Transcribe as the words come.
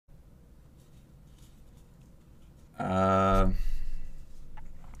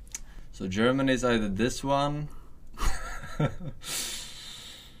So Germany is either this one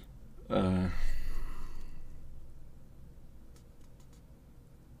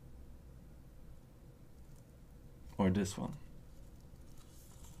or this one.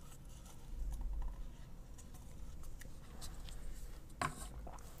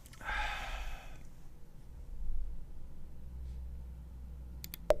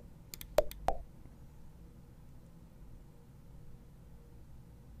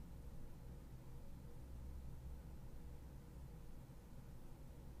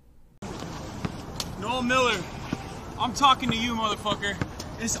 Noel Miller, I'm talking to you, motherfucker.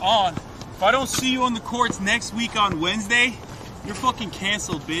 It's on. If I don't see you on the courts next week on Wednesday, you're fucking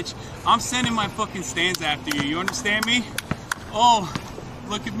canceled, bitch. I'm sending my fucking stands after you. You understand me? Oh,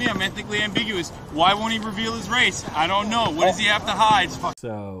 look at me. I'm ethnically ambiguous. Why won't he reveal his race? I don't know. What does he have to hide?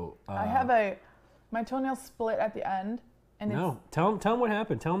 So I have my toenail split at the end, and no. Tell him what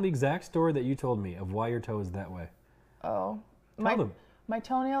happened. Tell him the exact story that you told me of why your toe is that way. Oh, Tell them. My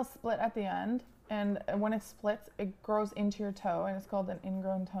toenail split at the end. And when it splits, it grows into your toe, and it's called an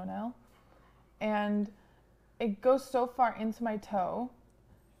ingrown toenail. And it goes so far into my toe,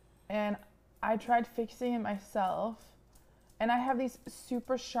 and I tried fixing it myself. And I have these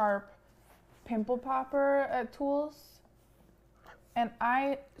super sharp pimple popper tools, and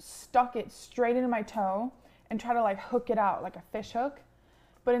I stuck it straight into my toe and tried to like hook it out like a fish hook.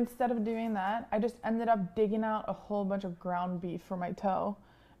 But instead of doing that, I just ended up digging out a whole bunch of ground beef for my toe.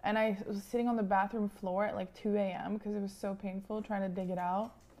 And I was sitting on the bathroom floor at like 2 a.m. because it was so painful trying to dig it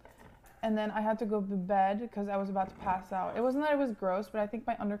out. And then I had to go to bed because I was about to pass out. It wasn't that it was gross, but I think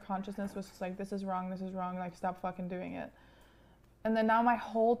my underconsciousness was just like, this is wrong, like stop fucking doing it. And then now my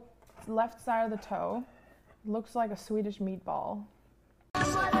whole left side of the toe looks like a Swedish meatball.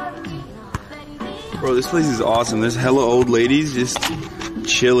 Bro, this place is awesome. There's hella old ladies just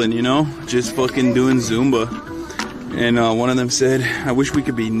chilling, you know? Just fucking doing Zumba. And one of them said, I wish we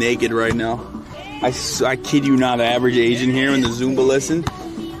could be naked right now. I kid you not, the average age in here in the Zumba lesson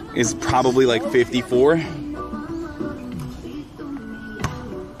is probably like 54.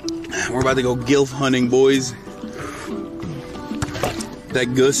 We're about to go GILF hunting, boys.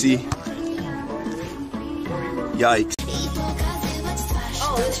 That gussy. Yikes.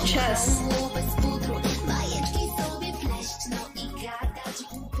 Oh, it's chess.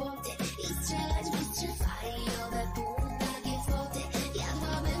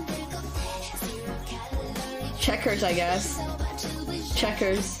 Checkers, I guess.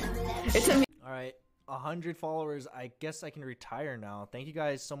 Checkers. It's a. All right, 100 followers. I guess I can retire now. Thank you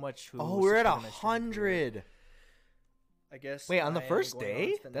guys so much. Oh, we're at 100. I guess. Wait, on the I am first going on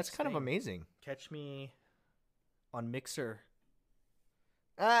day? to the That's next kind of thing. amazing. Catch me on Mixer.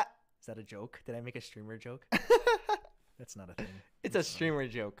 Ah, Is that a joke? Did I make a streamer joke? That's not a thing. it's a streamer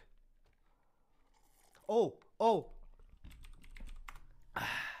joke. Oh. Oh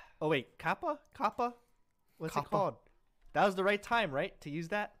wait, Kappa? What's Kappa? it called? That was the right time, right? To use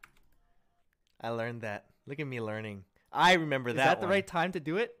that? I learned that. Look at me learning. I remember Is that that the one. right time to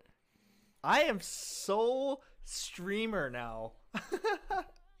do it? I am so streamer now.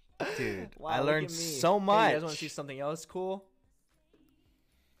 Dude, Wow, I look learned at me. so Hey, much. you guys want to see something else cool?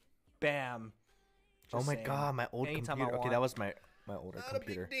 Bam. Oh Just my saying. god, my old Anytime I computer. Okay, want. that was my older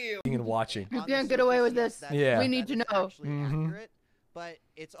computer. And watching. You can't get away with this. Yeah. We need to know. But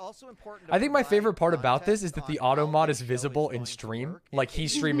it's also important. I think my favorite part about this is that the auto mod is visible in stream, like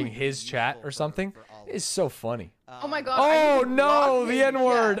he's streaming his chat or something. It's so funny. Oh my god. Oh no, the N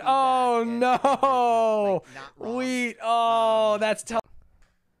word. Oh no. Oh, that's tough.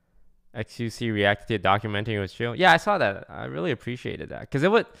 XUC reacted to a documentary was chill. Yeah, I saw that. I really appreciated that because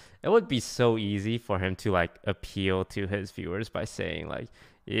it would be so easy for him to like appeal to his viewers by saying like,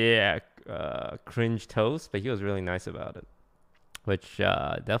 yeah, cringe toast, but he was really nice about it, which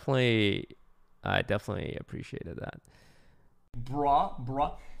I definitely appreciated that. Bra.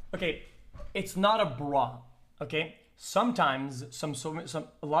 Okay, it's not a bra. Okay, sometimes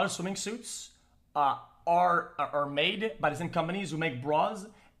a lot of swimming suits are made by the same companies who make bras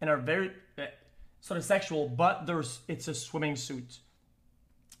and are very sort of sexual, but it's a swimming suit.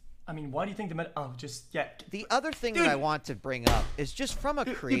 I mean, why do you think The other thing that I want to bring up is just from a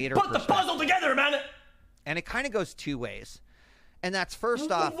creator put the puzzle together, man. And it kind of goes two ways. And that's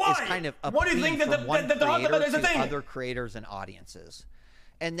first off Why? is kind of a What do you think plea that from one the creator is a to thing? other creators and audiences.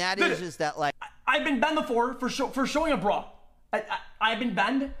 And that Dude, is that like I've been banned before for showing a bra. I've been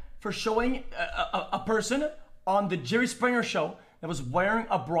banned for showing a person on the Jerry Springer show that was wearing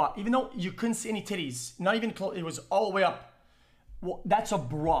a bra, even though you couldn't see any titties, not even close, it was all the way up. Well, that's a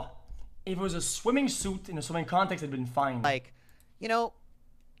bra. If it was a swimming suit in a swimming context, it'd been fine. Like, you know,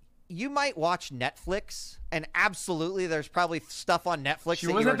 you might watch Netflix, and absolutely, there's probably stuff on Netflix She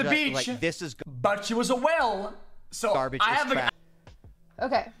that was you at the were beach, like, this is but she was a whale. So garbage. I is have trash.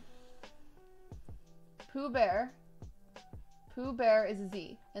 Okay. Pooh Bear. Pooh Bear is a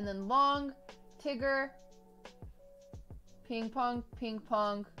Z. And then long, Tigger, ping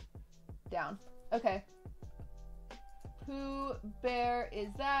pong, down. Okay. Pooh Bear is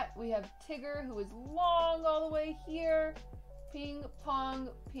that. We have Tigger, who is long all the way here. Ping pong,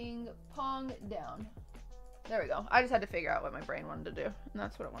 down. There we go. I just had to figure out what my brain wanted to do. And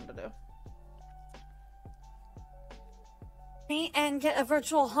that's what it wanted to do. And get a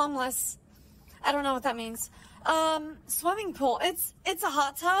virtual homeless. I don't know what that means. Swimming pool. It's a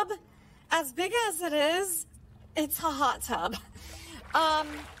hot tub. As big as it is, it's a hot tub.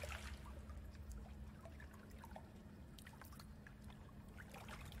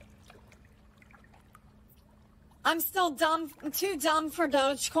 I'm still too dumb for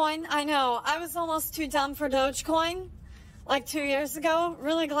Dogecoin. I know. I was almost too dumb for Dogecoin like 2 years ago.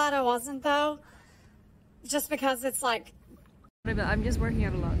 Really glad I wasn't though. Just because it's like, I'm just working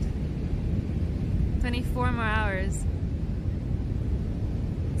out a lot. 24 more hours.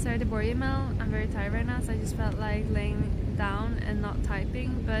 Sorry to bore you, Mel. I'm very tired right now, so I just felt like laying down and not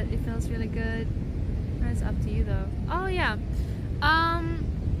typing, but it feels really good. It's up to you though. Oh yeah.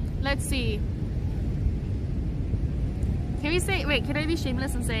 Let's see. Can we say, wait, can I be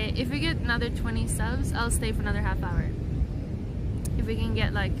shameless and say, if we get another 20 subs, I'll stay for another half hour. If we can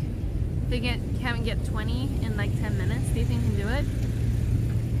get like, can't get 20 in like 10 minutes, do you think we can do it?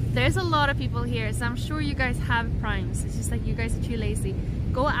 There's a lot of people here, so I'm sure you guys have primes. It's just like you guys are too lazy.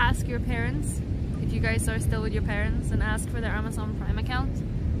 Go ask your parents, if you guys are still with your parents, and ask for their Amazon Prime account.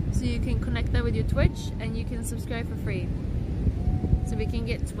 So you can connect that with your Twitch, and you can subscribe for free. So we can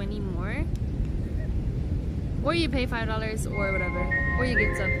get 20 more. Or you pay $5 or whatever. Or you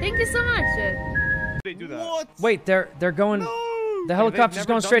get some. Thank you so much. They do that. What? Wait, they're going. No! The helicopter's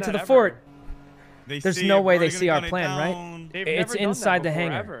going straight to the fort. There's no way they see our plan, right? It's inside the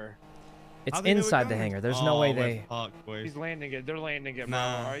hangar. It's inside the hangar. There's no way they. He's landing it. They're landing it, bro.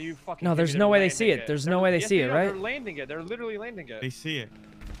 Are you fucking? No, there's no way they see it. There's no way they see it, right? They're landing it. They're literally landing it. They see it.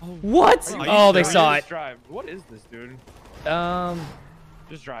 What? Oh, they saw it. Drive. What is this, dude?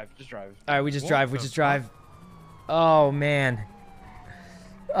 Just drive. Just drive. All right, we just drive. We just drive. Oh man.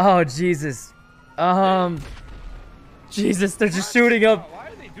 Oh Jesus. Jesus, they're just shooting up.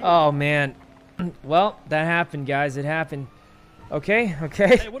 Oh man. Well, that happened, guys. It happened. Okay.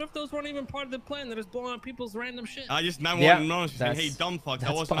 Hey, what if those weren't even part of the plan? They're just blowing up people's random shit. I just now Yeah, want to know, hey, dumb fuck,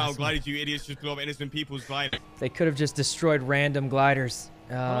 that wasn't how gliders, you idiots, just blew up innocent people's gliders. They could have just destroyed random gliders.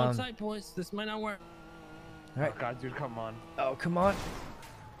 Hold on tight, boys. This might not work. All right. Oh god, dude, come on. Oh, come on.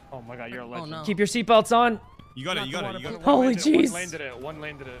 Oh my god, you're a legend. no. Keep your seatbelts on. You got it. Holy jeez. One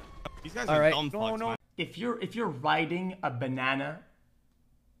landed it. These guys All are right. dumb fucks, man. If you're riding a banana,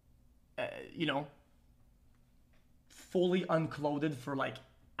 you know, fully unclothed for like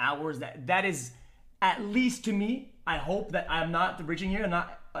hours, that is, at least to me, I hope that I'm not reaching here, I'm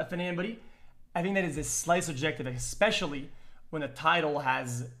not offending anybody. I think that is a slight subjective, especially when the title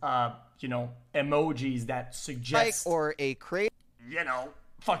has, you know, emojis that suggest, like, or a creator, you know,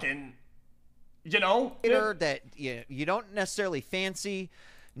 fucking, you know, that you don't necessarily fancy.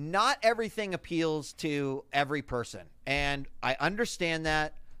 Not everything appeals to every person, and I understand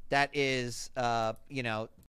that. That is, you know,